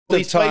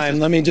time.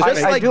 Let me just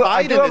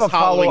Biden is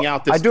hollowing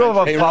out this. I do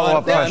have a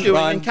follow-up question.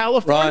 In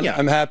California. Ron,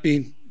 I'm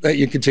happy that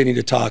you continue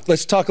to talk.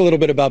 Let's talk a little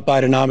bit about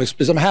Bidenomics,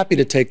 because I'm happy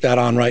to take that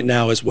on right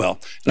now as well.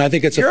 And I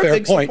think it's a fair point. You're a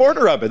big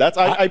supporter of it.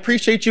 I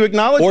appreciate you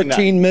acknowledging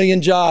 14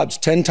 million jobs,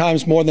 10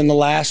 times more than the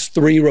last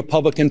 3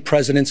 Republican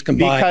presidents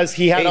combined. Because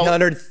he had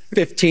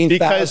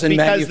 815,000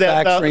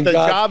 manufacturing the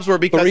jobs were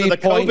because of the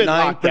COVID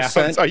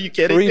lockdowns. Are you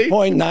kidding me?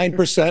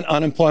 3.9%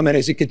 unemployment.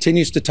 As he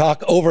continues to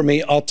talk over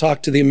me, I'll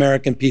talk to the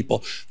American people.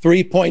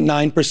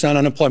 3.9%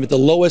 unemployment, the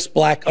lowest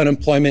black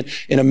unemployment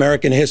in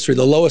American history,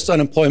 the lowest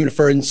unemployment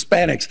for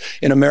Hispanics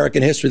in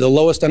American history, the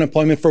lowest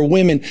unemployment for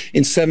women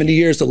in 70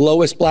 years, the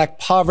lowest black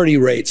poverty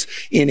rates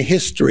in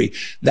history.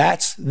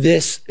 That's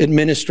this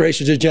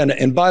administration's agenda.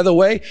 And by the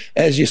way,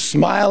 as you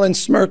smile and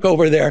smirk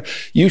over there,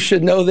 you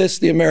should know this,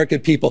 the American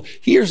people.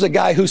 Here's a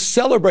guy who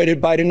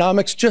celebrated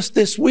Bidenomics just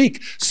this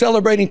week,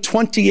 celebrating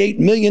 $28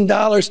 million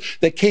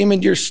that came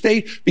into your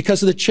state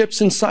because of the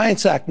CHIPS and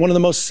Science Act, one of the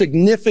most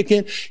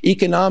significant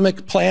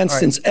economic plans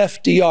since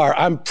FDR.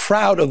 I'm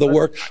proud of the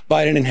work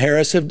Biden and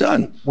Harris have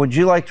done. Would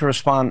you like to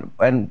respond?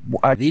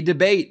 The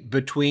debate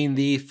between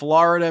the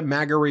Florida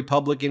MAGA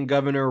Republican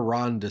Governor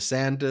Ron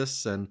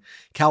DeSantis and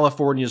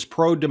California's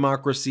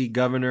pro-democracy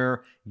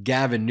Governor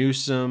Gavin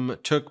Newsom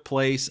took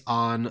place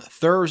on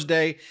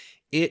Thursday.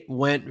 It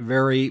went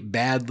very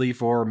badly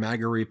for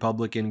MAGA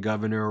Republican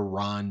Governor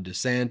Ron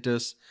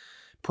DeSantis.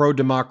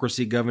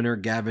 Pro-democracy Governor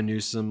Gavin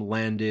Newsom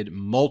landed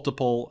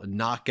multiple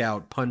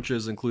knockout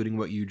punches, including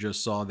what you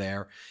just saw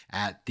there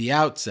at the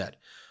outset.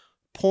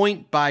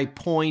 Point by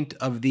point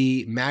of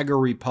the MAGA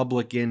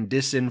Republican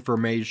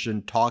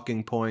disinformation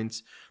talking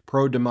points,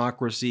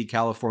 pro-democracy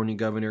California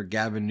Governor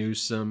Gavin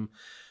Newsom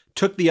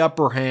took the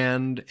upper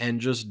hand and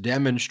just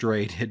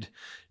demonstrated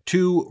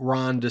to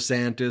Ron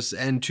DeSantis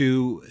and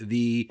to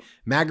the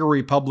MAGA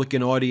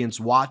Republican audience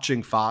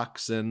watching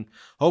Fox, and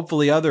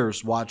hopefully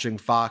others watching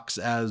Fox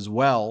as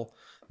well,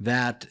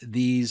 that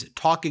these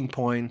talking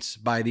points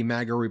by the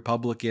MAGA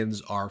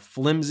Republicans are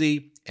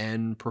flimsy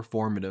and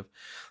performative.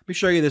 Let me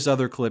show you this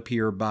other clip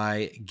here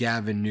by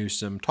Gavin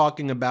Newsom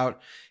talking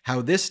about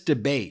how this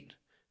debate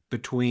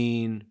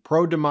between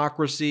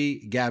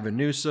pro-democracy Gavin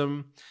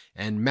Newsom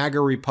and MAGA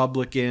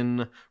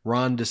Republican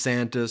Ron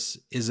DeSantis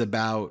is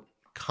about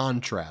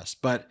contrast.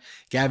 But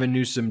Gavin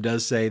Newsom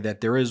does say that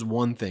there is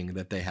one thing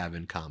that they have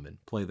in common.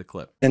 Play the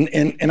clip. And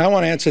I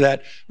want to answer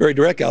that very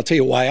directly. I'll tell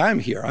you why I'm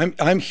here.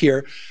 I'm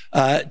here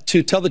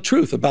to tell the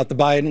truth about the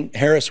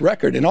Biden-Harris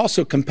record and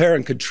also compare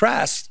and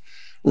contrast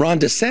Ron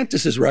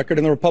DeSantis' record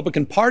and the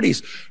Republican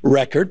Party's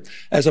record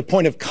as a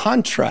point of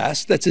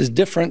contrast that's as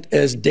different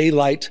as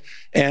daylight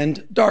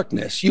and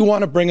darkness. You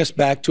want to bring us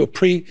back to a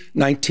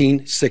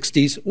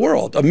pre-1960s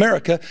world,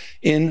 America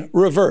in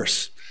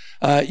reverse.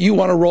 You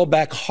want to roll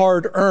back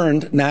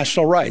hard-earned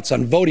national rights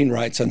on voting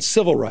rights, on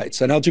civil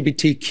rights, on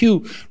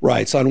LGBTQ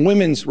rights, on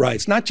women's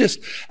rights, not just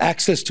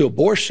access to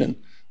abortion,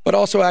 but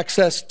also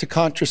access to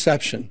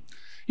contraception.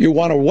 You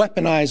want to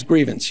weaponize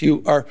grievance.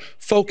 You are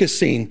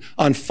focusing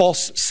on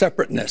false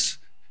separateness.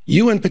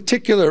 You in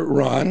particular,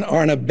 Ron,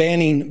 are on a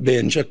banning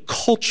binge, a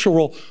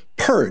cultural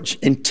purge,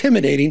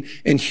 intimidating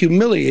and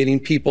humiliating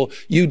people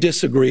you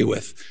disagree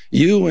with.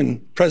 You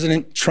and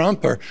President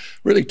Trump are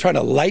really trying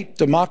to light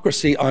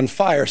democracy on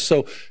fire.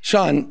 So,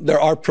 Sean, there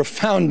are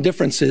profound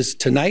differences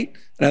tonight,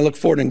 and I look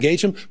forward to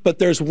engaging them. But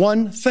there's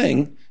one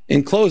thing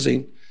in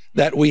closing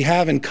that we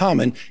have in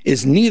common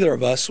is neither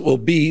of us will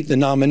be the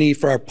nominee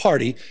for our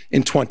party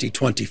in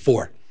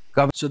 2024.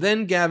 So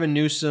then Gavin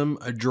Newsom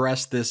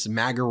addressed this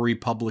MAGA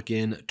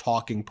Republican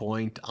talking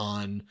point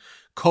on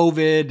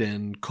COVID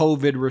and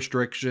COVID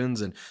restrictions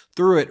and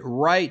threw it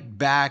right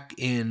back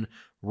in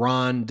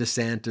Ron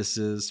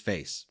DeSantis's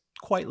face.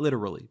 Quite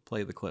literally.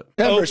 Play the clip.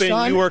 Open,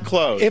 Sean, you were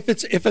closed. If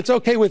it's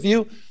okay with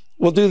you,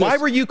 we'll do this. Why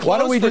were you closed? Why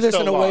don't we do this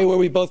so in a way where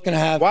we both can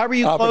have Why were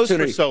you closed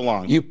opportunity? for so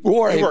long? You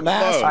wore You a were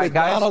mask closed. with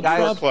Guys, Donald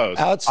guys, Trump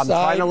outside I'm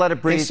trying to let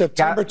it breathe. in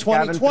September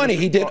 2020.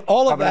 He did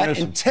all of that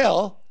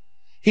until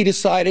he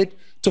decided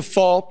to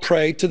fall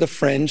prey to the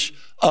fringe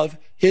of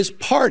his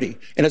party.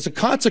 And as a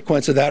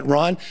consequence of that,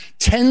 Ron,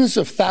 tens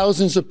of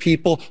thousands of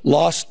people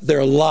lost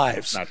their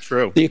lives. Not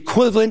true. The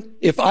equivalent,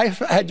 if I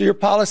had your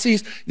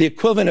policies, the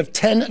equivalent of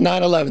 10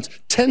 9/11s.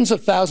 Tens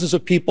of thousands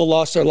of people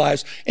lost their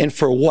lives. And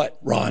for what,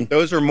 Ron?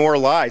 Those are more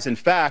lies. In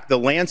fact, the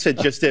Lancet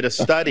just did a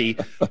study.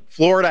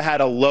 Florida had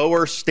a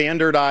lower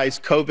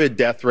standardized COVID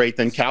death rate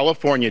than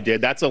California did.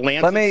 That's a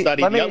Lancet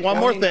study. One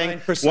more thing.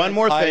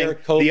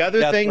 The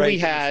other thing we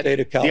had,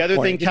 the other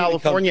thing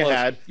California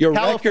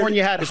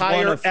had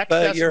higher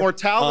excess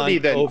mortality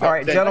than All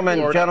right,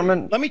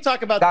 gentlemen. Let me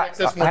talk about the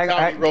excess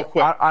mortality real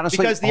quick.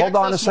 Honestly, because the hold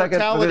on a excess second.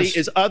 mortality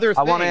is other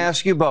things. I want to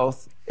ask you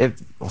both.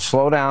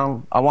 Slow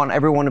down. I want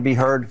everyone to be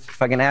heard.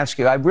 If I can ask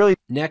you,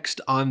 Next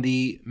on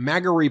the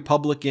MAGA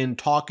Republican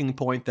talking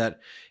point that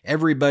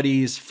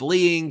everybody's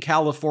fleeing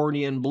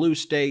California and blue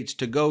states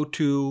to go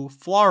to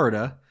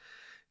Florida,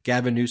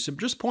 Gavin Newsom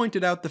just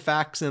pointed out the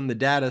facts and the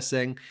data,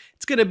 saying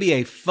it's going to be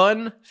a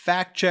fun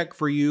fact check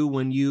for you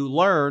when you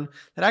learn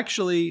that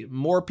actually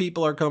more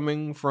people are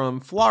coming from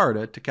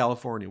Florida to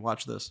California.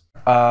 Watch this.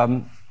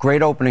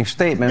 Great opening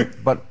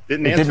statement, but it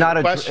did not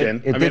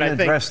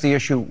address the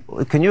issue.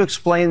 Can you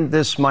explain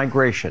this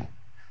migration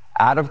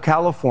out of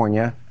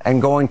California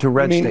and going to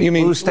red state,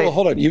 blue state? Well,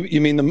 hold on.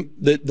 You mean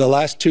the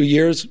last 2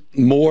 years,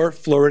 more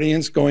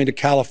Floridians going to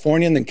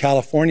California than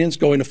Californians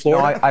going to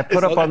Florida? No, I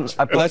put up on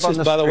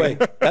by the way,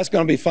 that's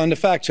going to be fun to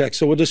fact check.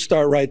 So we'll just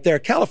start right there.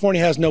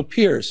 California has no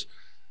peers.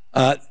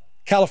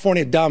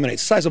 California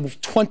dominates, size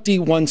of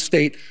 21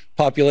 state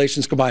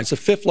populations combined. It's the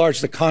fifth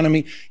largest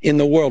economy in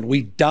the world.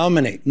 We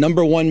dominate,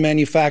 number one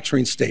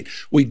manufacturing state.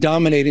 We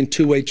dominate in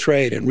two-way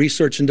trade and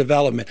research and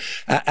development,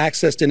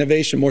 access to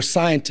innovation, more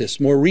scientists,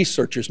 more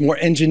researchers, more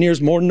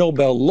engineers, more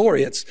Nobel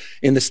laureates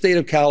in the state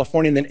of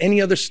California than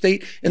any other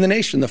state in the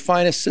nation, the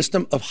finest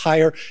system of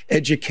higher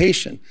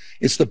education.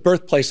 It's the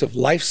birthplace of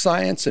life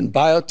science and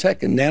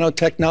biotech and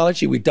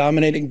nanotechnology. We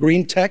dominate in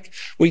green tech.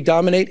 We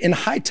dominate in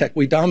high tech.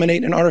 We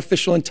dominate in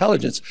artificial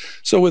intelligence.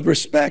 So with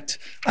respect,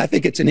 I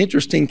think it's an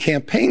interesting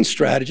campaign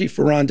strategy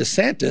for Ron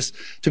DeSantis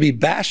to be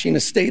bashing a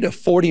state of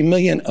 40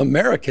 million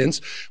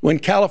Americans when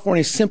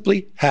California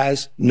simply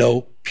has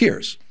no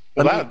peers.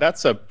 Well,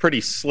 that's a pretty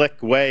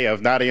slick way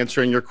of not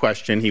answering your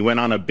question. He went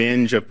on a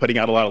binge of putting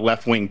out a lot of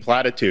left-wing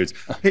platitudes.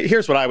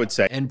 Here's what I would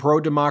say. And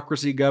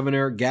pro-democracy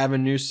Governor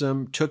Gavin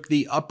Newsom took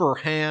the upper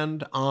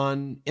hand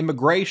on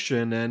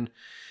immigration and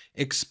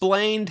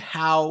explained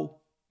how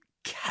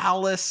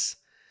callous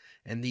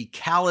and the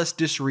callous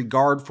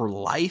disregard for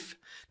life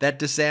that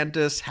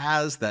DeSantis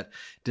has, that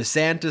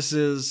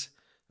DeSantis's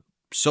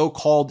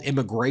so-called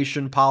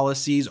immigration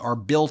policies are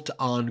built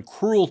on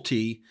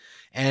cruelty,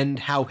 and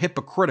how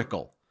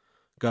hypocritical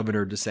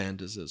Governor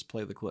DeSantis is.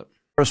 Play the clip.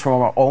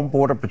 From our own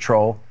Border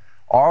Patrol,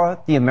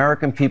 are the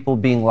American people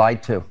being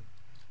lied to? I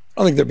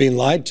don't think they're being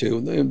lied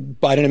to. The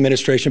Biden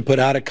administration put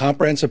out a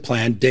comprehensive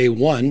plan day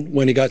one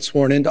when he got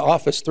sworn into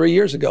office 3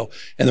 years ago,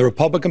 and the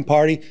Republican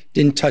Party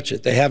didn't touch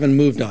it. They haven't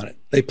moved on it.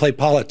 They play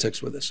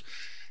politics with us.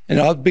 And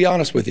I'll be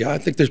honest with you, I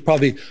think there's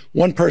probably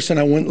one person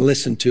I wouldn't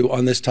listen to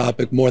on this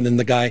topic more than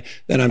the guy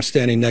that I'm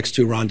standing next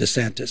to, Ron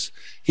DeSantis.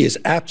 He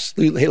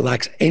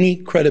lacks any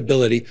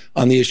credibility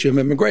on the issue of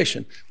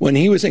immigration. When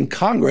he was in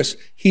Congress,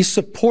 he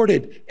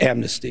supported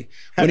amnesty.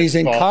 When he's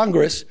in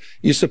Congress,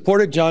 you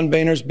supported John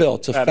Boehner's bill.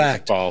 It's a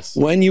fact.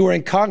 When you were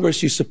in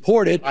Congress, you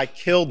supported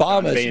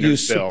You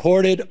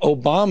supported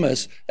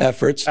Obama's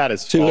efforts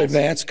to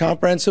advance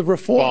comprehensive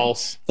reform.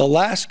 The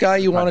last guy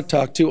you want to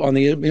talk to on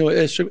the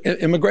issue of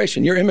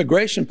immigration. Your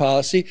immigration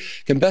policy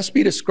can best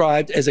be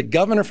described as a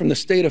governor from the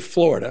state of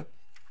Florida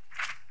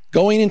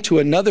going into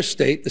another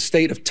state, the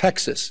state of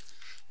Texas,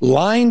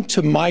 lying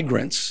to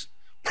migrants,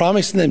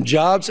 promising them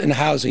jobs and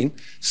housing,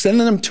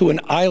 sending them to an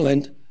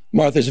island,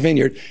 Martha's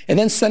Vineyard, and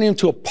then sending them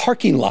to a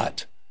parking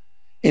lot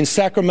in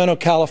Sacramento,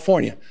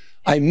 California.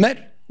 I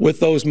met with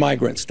those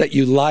migrants that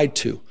you lied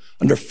to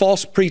under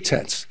false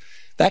pretense.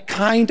 That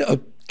kind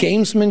of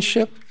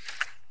gamesmanship,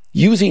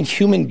 using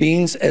human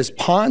beings as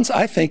pawns,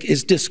 I think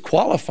is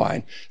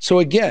disqualifying. So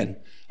again,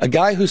 a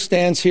guy who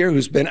stands here,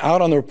 who's been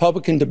out on the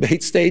Republican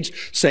debate stage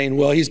saying,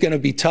 well, he's going to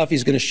be tough,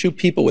 he's going to shoot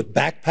people with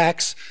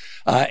backpacks,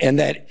 and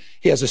that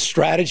he has a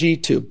strategy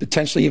to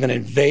potentially even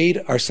invade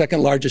our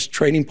second largest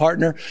trading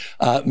partner,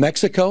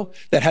 Mexico,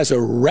 that has a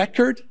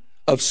record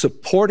of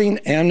supporting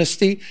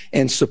amnesty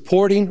and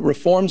supporting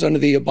reforms under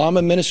the Obama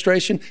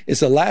administration, is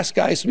the last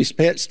guy to be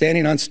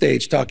standing on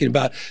stage talking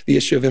about the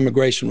issue of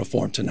immigration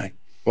reform tonight.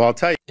 Well, I'll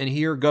tell you. And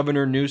here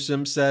Governor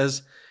Newsom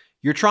says,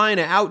 you're trying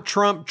to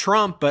out-Trump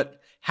Trump, but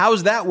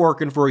how's that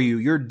working for you?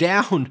 You're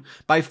down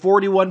by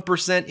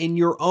 41% in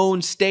your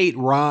own state,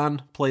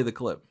 Ron. Play the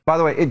clip. By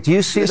the way, do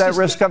you see that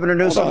risk, Governor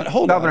Newsom?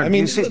 Hold on. I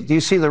mean, do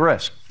you see the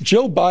risk?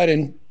 Joe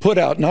Biden put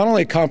out not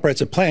only a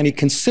comprehensive plan, he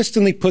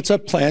consistently puts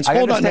up plans.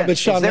 Hold on, no, but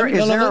Sean, is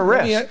there a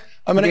risk?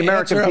 I'm going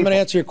to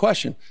answer your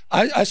question.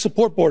 I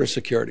support border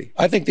security.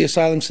 I think the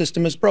asylum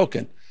system is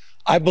broken.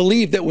 I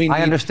believe that we need.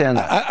 I understand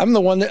that. I'm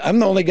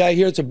the only guy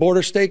here that's a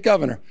border state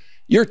governor.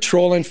 You're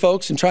trolling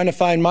folks and trying to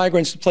find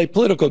migrants to play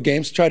political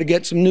games to try to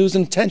get some news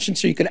and attention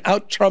so you can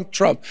out-Trump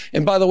Trump.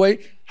 And by the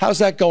way, how's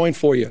that going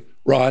for you,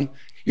 Ron?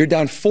 You're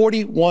down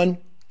 41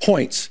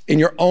 points in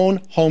your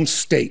own home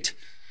state.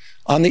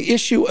 On the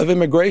issue of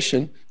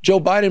immigration,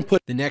 Joe Biden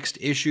put... The next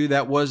issue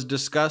that was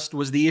discussed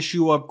was the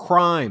issue of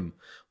crime.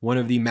 One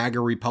of the MAGA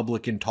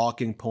Republican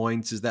talking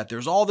points is that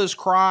there's all this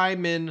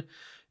crime in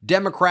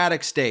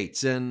Democratic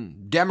states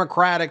and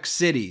Democratic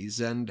cities,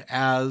 and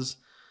as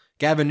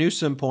Gavin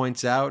Newsom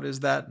points out,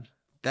 is that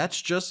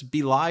that's just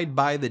belied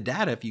by the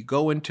data. If you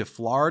go into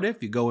Florida,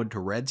 if you go into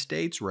red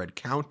states, red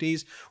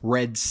counties,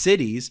 red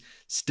cities,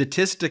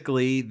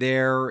 statistically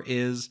there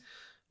is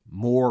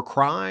more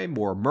crime,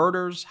 more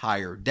murders,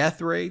 higher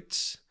death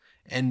rates,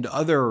 and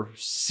other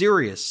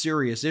serious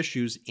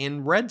issues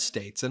in red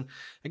states. And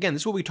again,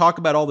 this is what we talk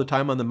about all the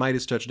time on the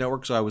MeidasTouch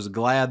Network, so I was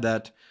glad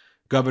that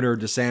Governor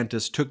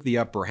DeSantis took the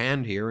upper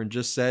hand here and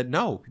just said,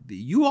 no,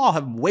 you all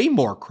have way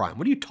more crime.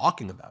 What are you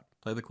talking about?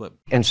 Play the clip.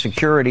 And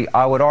security,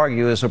 I would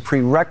argue, is a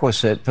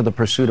prerequisite for the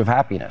pursuit of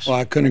happiness. Well,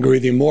 I couldn't agree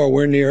with you more.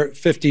 We're near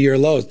 50-year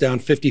lows, down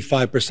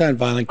 55%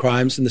 violent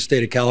crimes in the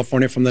state of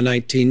California from the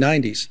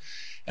 1990s.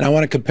 And I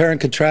want to compare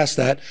and contrast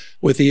that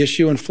with the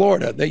issue in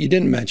Florida that you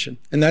didn't mention,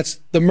 and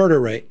that's the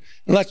murder rate.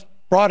 And let's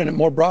broaden it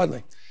more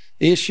broadly.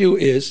 The issue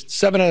is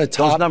 7 out of the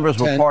top 10. Those numbers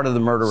were part of the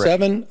murder rate.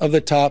 7 of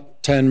the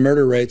top 10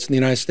 murder rates in the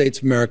United States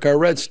of America are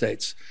red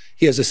states.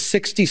 He has a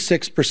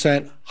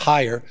 66%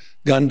 higher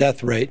gun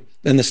death rate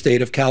than the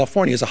state of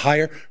California. He has a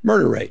higher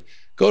murder rate.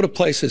 Go to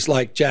places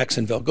like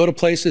Jacksonville. Go to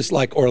places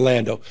like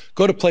Orlando.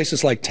 Go to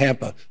places like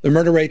Tampa. The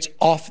murder rate's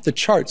off the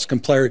charts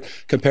compared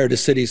to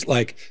cities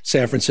like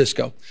San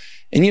Francisco.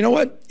 And you know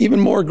what? Even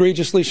more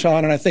egregiously,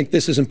 Sean, and I think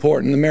this is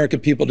important, the American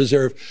people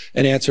deserve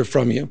an answer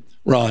from you,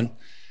 Ron.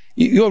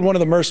 You had one of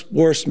the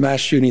worst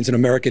mass shootings in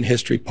American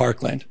history,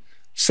 Parkland.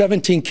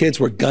 17 kids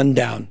were gunned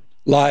down,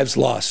 lives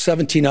lost,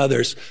 17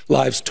 others,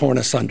 lives torn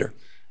asunder.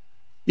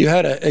 You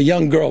had a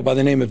young girl by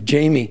the name of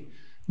Jamie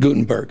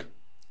Gutenberg,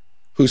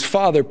 whose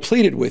father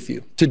pleaded with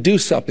you to do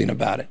something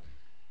about it.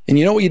 And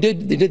you know what you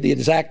did? You did the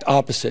exact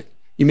opposite.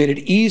 You made it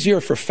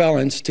easier for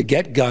felons to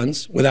get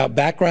guns without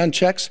background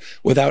checks,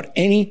 without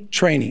any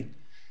training.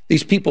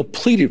 These people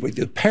pleaded with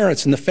you, the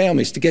parents and the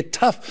families, to get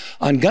tough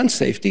on gun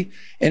safety.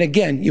 And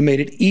again, you made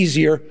it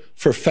easier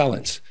for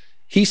felons.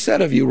 He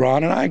said of you,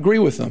 Ron, and I agree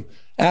with him,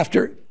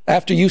 after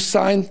you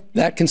signed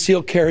that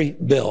concealed carry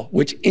bill,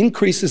 which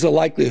increases the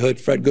likelihood,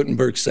 Fred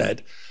Gutenberg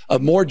said,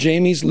 of more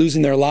Jamies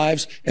losing their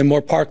lives and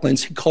more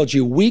Parklands, he called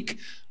you weak,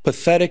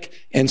 pathetic,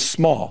 and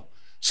small.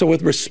 So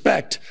with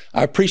respect,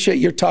 I appreciate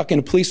you're talking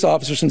to police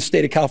officers in the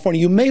state of California.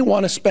 You may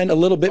want to spend a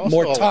little bit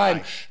more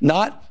time,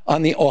 not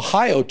on the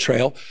Ohio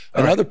Trail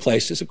and other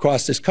places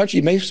across this country.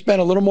 You may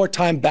spend a little more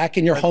time back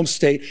in your home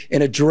state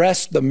and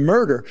address the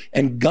murder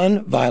and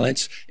gun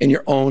violence in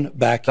your own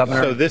backyard.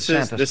 So this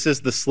is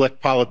the slick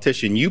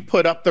politician. You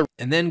put up the...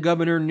 And then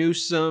Governor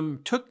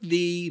Newsom took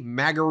the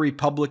MAGA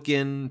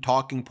Republican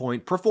talking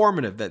point,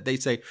 performative, that they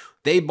say,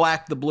 they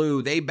black the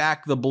blue, they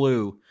back the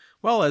blue.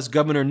 Well, as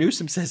Governor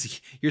Newsom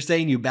says, you're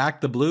saying you back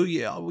the blue?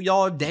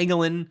 Y'all are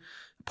dangling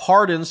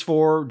pardons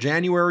for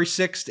January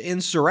 6th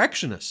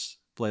insurrectionists.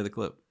 Play the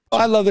clip.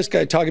 I love this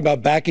guy talking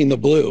about backing the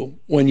blue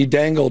when you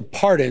dangled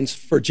pardons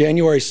for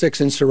January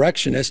 6th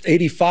insurrectionists,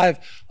 85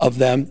 of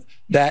them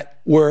that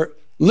were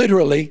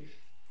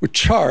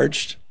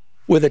charged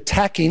with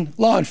attacking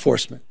law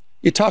enforcement.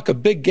 You talk a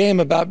big game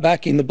about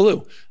backing the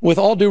blue. With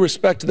all due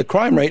respect to the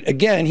crime rate,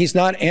 again, he's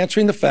not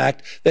answering the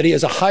fact that he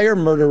has a higher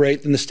murder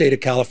rate than the state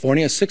of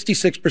California, a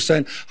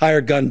 66%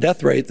 higher gun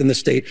death rate than the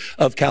state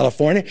of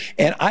California.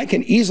 And I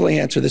can easily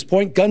answer this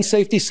point. Gun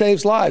safety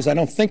saves lives. I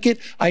don't think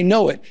it, I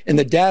know it. And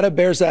the data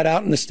bears that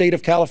out in the state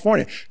of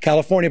California.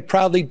 California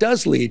proudly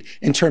does lead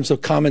in terms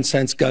of common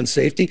sense gun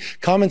safety.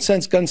 Common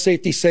sense gun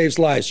safety saves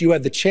lives. You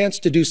had the chance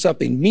to do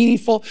something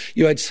meaningful.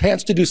 You had a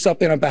chance to do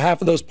something on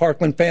behalf of those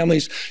Parkland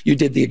families. You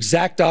did the exact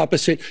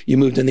opposite. You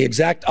moved in the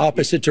exact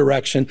opposite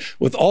direction.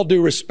 With all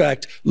due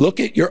respect, look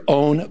at your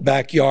own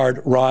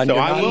backyard, Ron. So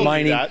you're not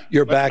mining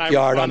your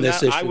backyard on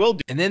this issue. I will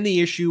do. And then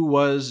the issue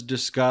was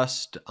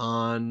discussed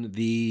on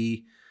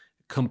the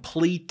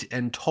complete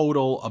and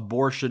total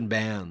abortion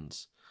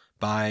bans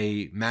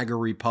by MAGA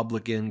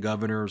Republican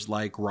governors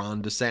like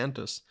Ron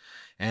DeSantis.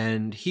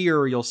 And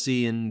here you'll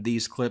see in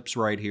these clips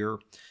right here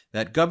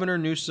that Governor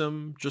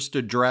Newsom just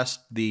addressed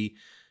the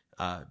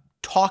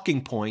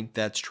talking point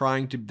that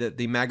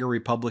the MAGA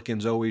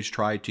Republicans always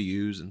try to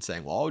use and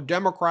saying, well,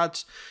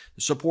 Democrats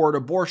support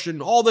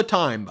abortion all the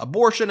time,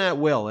 abortion at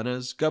will. And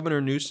as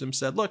Governor Newsom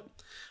said, look,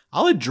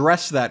 I'll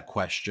address that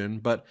question,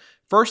 but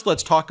first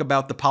let's talk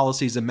about the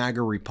policies of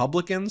MAGA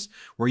Republicans,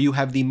 where you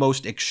have the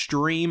most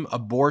extreme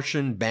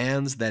abortion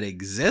bans that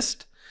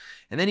exist.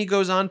 And then he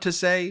goes on to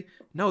say,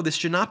 no, this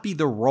should not be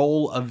the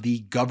role of the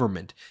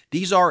government.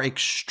 These are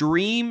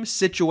extreme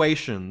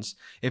situations,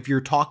 if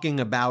you're talking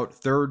about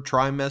third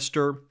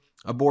trimester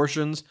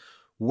abortions,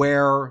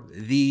 where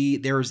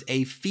there's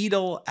a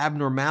fetal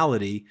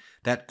abnormality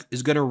that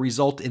is going to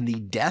result in the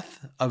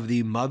death of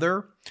the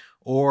mother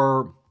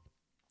or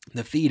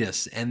the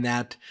fetus, and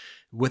that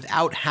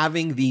without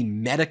having the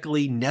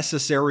medically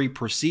necessary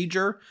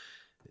procedure,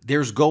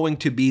 there's going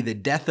to be the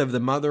death of the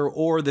mother,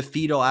 or the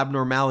fetal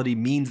abnormality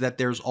means that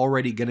there's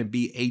already going to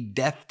be a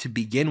death to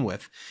begin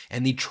with,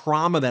 and the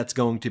trauma that's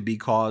going to be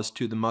caused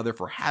to the mother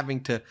for having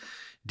to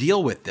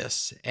deal with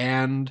this.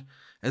 And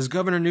as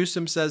Governor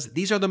Newsom says,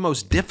 these are the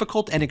most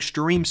difficult and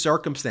extreme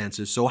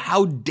circumstances. So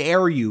how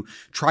dare you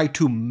try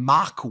to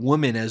mock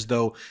women as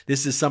though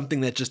this is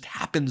something that just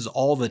happens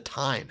all the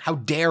time? How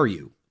dare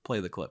you? Play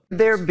the clip.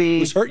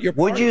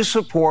 Would you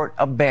support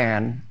a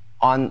ban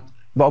on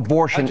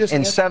abortion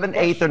in 7th,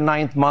 8th, or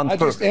 9th month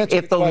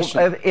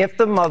if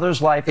the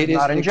mother's life is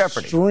not in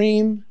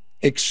jeopardy?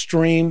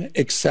 Extreme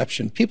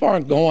exception. People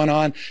aren't going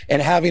on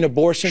and having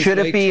abortions. Should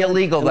it be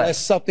illegal unless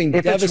something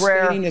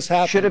devastating has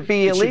happened? Should it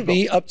be illegal? It should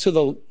be up to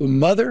the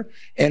mother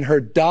and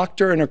her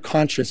doctor and her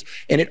conscience.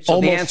 And it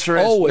so the answer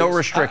is no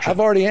restriction. I've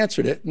already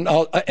answered it, and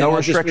I'll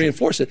just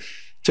reinforce it.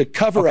 to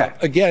cover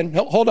up, again,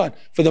 hold on,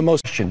 for the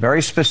most...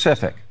 Very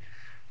specific.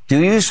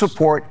 Do you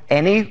support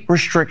any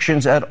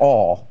restrictions at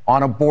all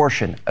on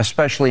abortion,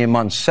 especially in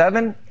months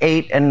 7,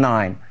 8, and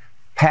 9,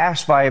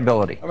 past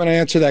viability? I'm going to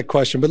answer that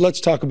question, but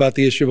let's talk about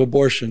the issue of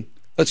abortion.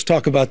 Let's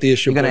talk about the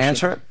issue of abortion. You're going to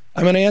answer it?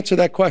 I'm going to answer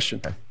that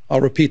question. Okay.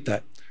 I'll repeat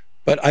that.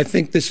 But I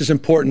think this is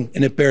important,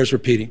 and it bears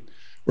repeating.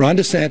 Ron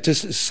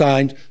DeSantis has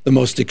signed the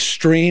most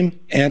extreme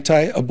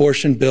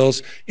anti-abortion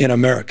bills in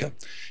America.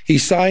 He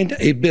signed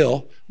a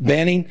bill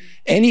banning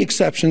any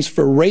exceptions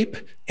for rape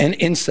and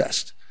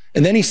incest.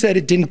 And then he said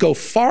it didn't go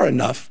far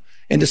enough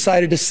and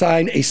decided to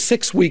sign a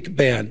 6-week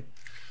ban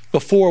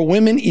before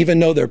women even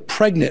know they're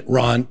pregnant,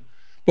 Ron,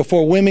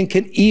 before women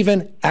can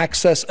even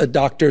access a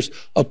doctor's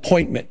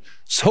appointment.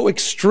 So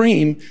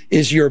extreme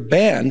is your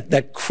ban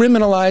that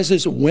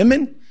criminalizes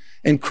women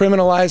and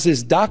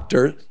criminalizes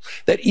doctors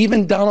that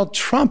even Donald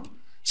Trump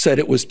said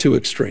it was too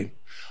extreme.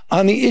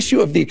 On the issue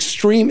of the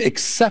extreme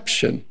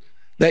exception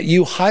that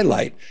you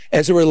highlight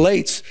as it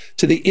relates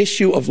to the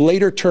issue of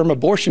later term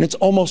abortion, it's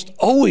almost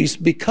always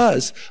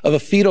because of a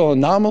fetal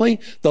anomaly,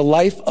 the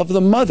life of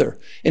the mother.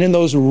 And in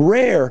those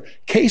rare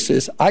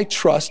cases, I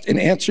trust, and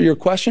answer your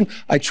question,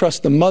 I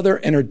trust the mother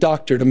and her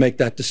doctor to make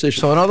that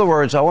decision. So in other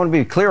words, I want to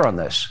be clear on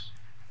this.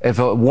 If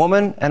a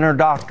woman and her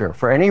doctor,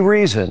 for any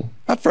reason...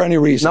 Not for any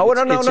reason. No,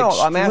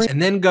 I'm asking.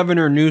 And then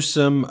Governor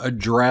Newsom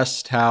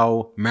addressed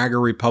how MAGA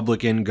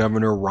Republican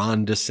Governor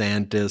Ron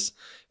DeSantis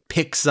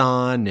picks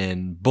on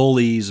and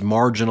bullies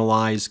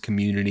marginalized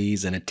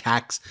communities and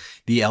attacks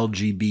the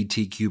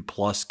LGBTQ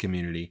plus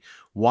community.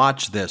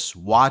 Watch this.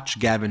 Watch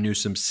Gavin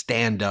Newsom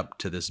stand up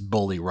to this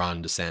bully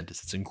Ron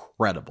DeSantis. It's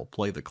incredible.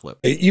 Play the clip.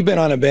 You've been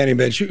on a banning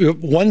bench.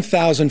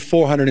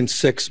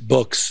 1,406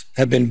 books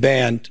have been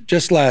banned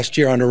just last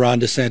year under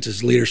Ron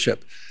DeSantis'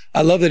 leadership.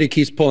 I love that he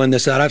keeps pulling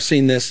this out. I've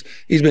seen this.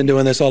 He's been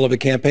doing this all over the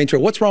campaign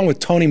trail. What's wrong with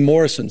Toni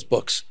Morrison's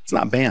books? It's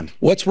not banned.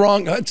 What's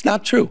wrong? It's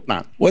not true.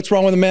 Not. What's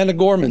wrong with Amanda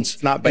Gorman's?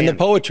 It's not banned. And the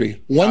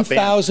poetry.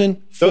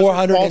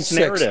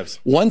 1,406.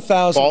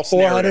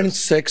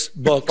 1,406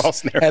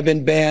 books have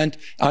been banned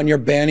on your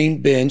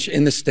banning bench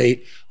in the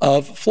state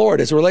of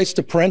Florida. As it relates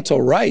to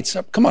parental rights,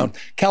 come on,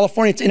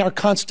 California, it's in our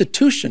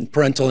Constitution,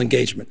 parental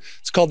engagement.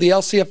 It's called the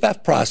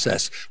LCFF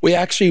process. We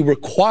actually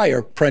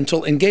require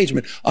parental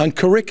engagement on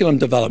curriculum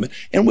development.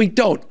 And we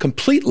don't,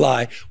 complete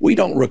lie, we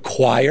don't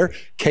require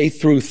K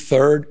through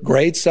 3rd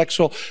grade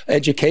sexual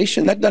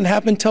education. That doesn't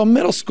happen until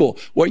middle school.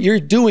 What you're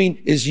doing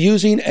is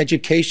using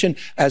education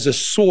as a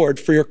sword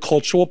for your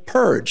cultural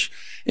purge.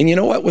 And you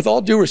know what? With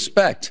all due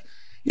respect,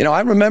 you know,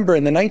 I remember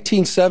in the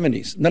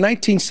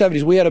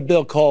 1970s, we had a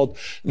bill called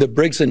the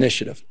Briggs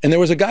Initiative. And there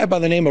was a guy by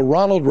the name of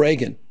Ronald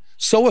Reagan,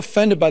 so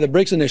offended by the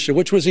Briggs Initiative,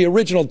 which was the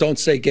original Don't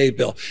Say Gay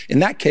bill. In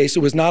that case, it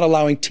was not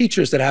allowing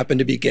teachers that happened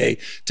to be gay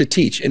to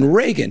teach. And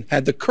Reagan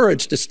had the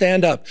courage to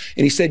stand up,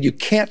 and he said, you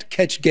can't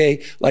catch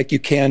gay like you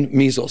can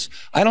measles.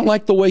 I don't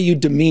like the way you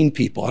demean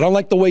people. I don't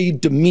like the way you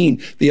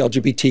demean the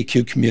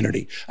LGBTQ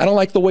community. I don't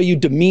like the way you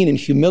demean and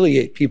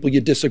humiliate people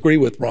you disagree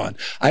with, Ron.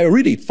 I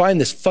really find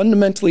this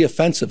fundamentally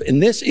offensive.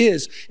 And this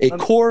is a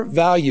core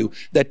value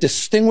that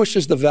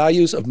distinguishes the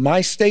values of my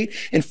state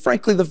and,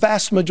 frankly, the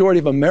vast majority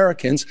of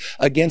Americans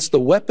against the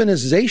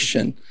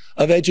weaponization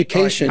of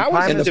education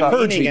and the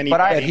purging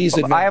that he's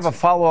advancing. I have a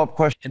follow-up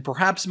question. And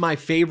perhaps my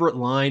favorite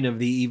line of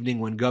the evening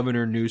when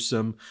Governor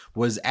Newsom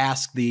was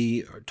asked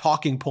the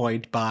talking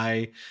point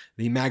by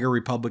the MAGA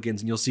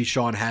Republicans, and you'll see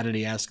Sean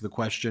Hannity ask the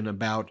question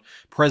about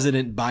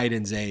President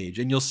Biden's age.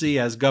 And you'll see,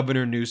 as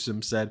Governor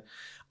Newsom said,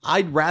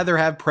 I'd rather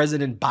have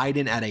President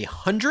Biden at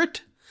 100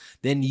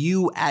 than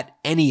you at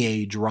any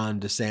age, Ron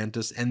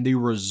DeSantis. And the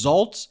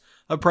results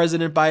of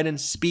President Biden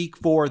speak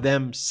for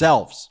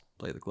themselves.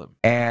 Play the clip.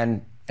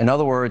 And in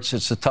other words,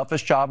 it's the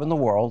toughest job in the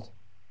world.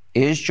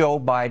 Is Joe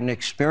Biden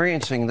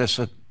experiencing this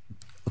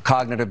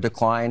cognitive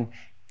decline?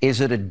 Is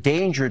it a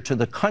danger to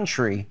the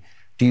country?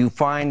 Do you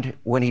find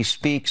when he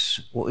speaks,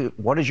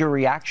 what is your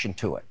reaction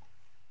to it?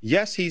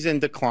 Yes, he's in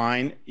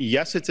decline.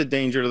 Yes, it's a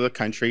danger to the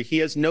country. He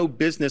has no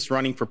business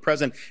running for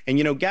president. And,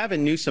 you know,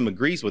 Gavin Newsom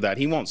agrees with that.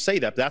 He won't say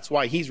that. But that's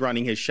why he's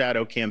running his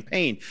shadow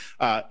campaign.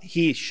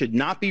 He should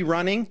not be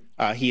running.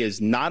 He is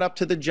not up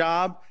to the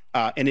job.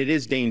 And it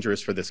is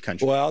dangerous for this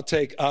country. Well,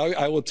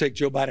 I will take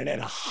Joe Biden at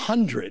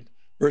 100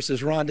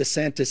 versus Ron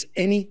DeSantis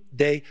any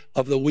day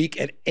of the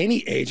week at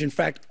any age. In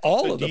fact,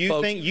 all of the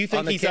folks you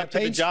think he's up to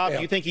the job?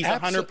 You think he's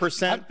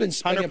 100%? I've been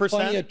spending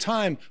plenty of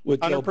time with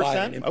Joe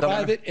Biden in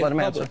private and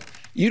public.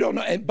 You don't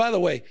know. And by the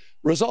way,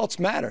 results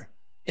matter.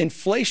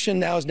 Inflation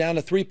now is down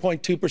to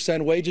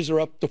 3.2%. Wages are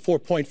up to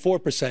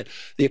 4.4%.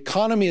 The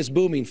economy is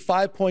booming,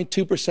 5.2%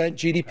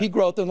 GDP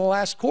growth in the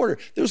last quarter.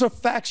 Those are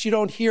facts you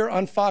don't hear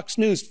on Fox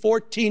News.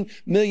 14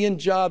 million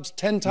jobs,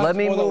 10 times more than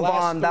last. Let me move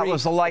on. That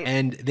was the light.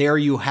 And there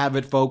you have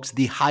it, folks.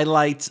 The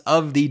highlights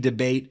of the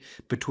debate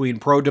between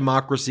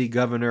pro-democracy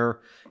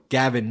Governor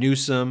Gavin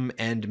Newsom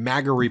and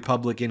MAGA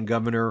Republican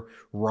Governor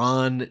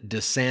Ron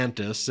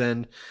DeSantis.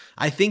 And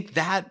I think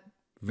that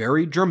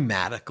very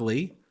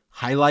dramatically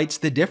highlights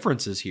the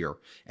differences here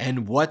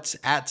and what's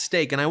at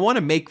stake. And I want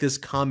to make this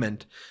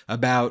comment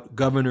about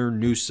Governor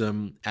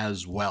Newsom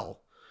as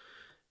well.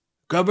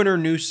 Governor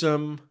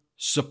Newsom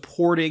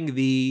supporting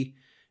the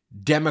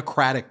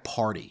Democratic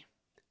Party,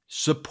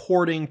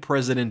 supporting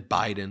President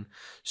Biden,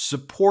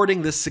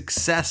 supporting the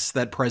success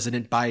that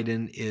President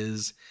Biden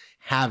is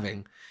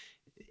having.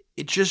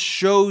 It just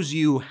shows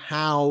you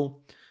how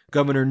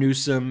Governor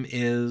Newsom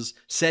is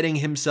setting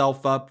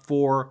himself up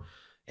for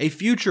a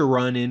future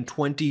run in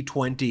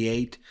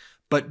 2028,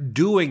 but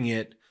doing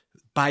it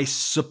by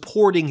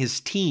supporting his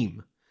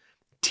team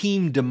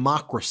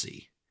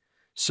democracy,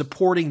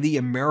 supporting the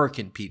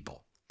American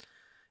people.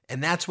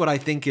 And that's what I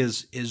think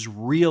is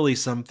really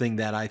something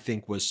that I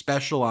think was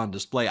special on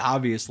display.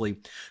 Obviously,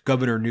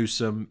 Governor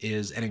Newsom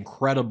is an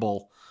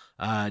incredible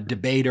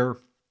debater.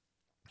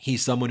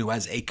 He's someone who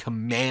has a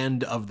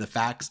command of the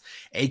facts,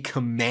 a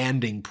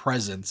commanding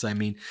presence. I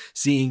mean,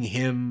 seeing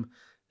him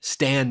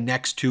stand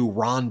next to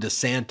Ron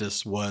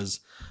DeSantis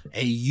was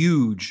a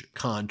huge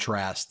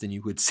contrast, and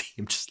you would see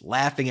him just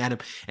laughing at him.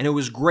 And it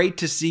was great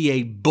to see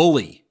a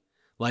bully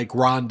like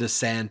Ron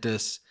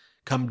DeSantis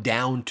come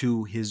down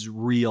to his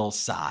real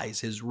size,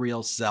 his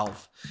real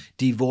self,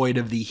 devoid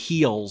of the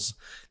heels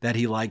that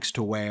he likes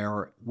to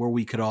wear, where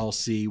we could all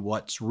see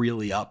what's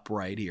really up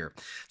right here.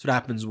 That's what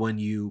happens when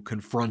you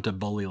confront a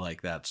bully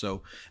like that.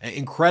 So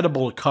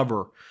incredible to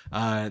cover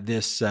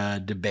this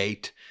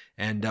debate,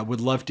 and would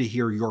love to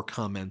hear your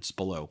comments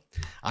below.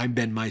 I'm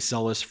Ben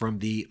Meiselas from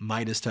the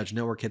MeidasTouch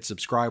Network. Hit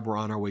subscribe. We're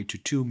on our way to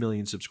 2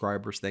 million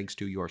subscribers thanks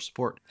to your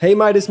support. Hey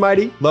Meidas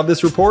Mighty, love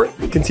this report?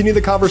 Continue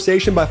the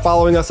conversation by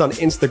following us on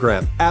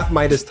Instagram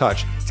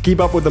 @MeidasTouch to keep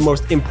up with the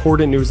most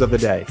important news of the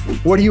day.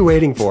 What are you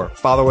waiting for?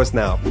 Follow us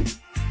now.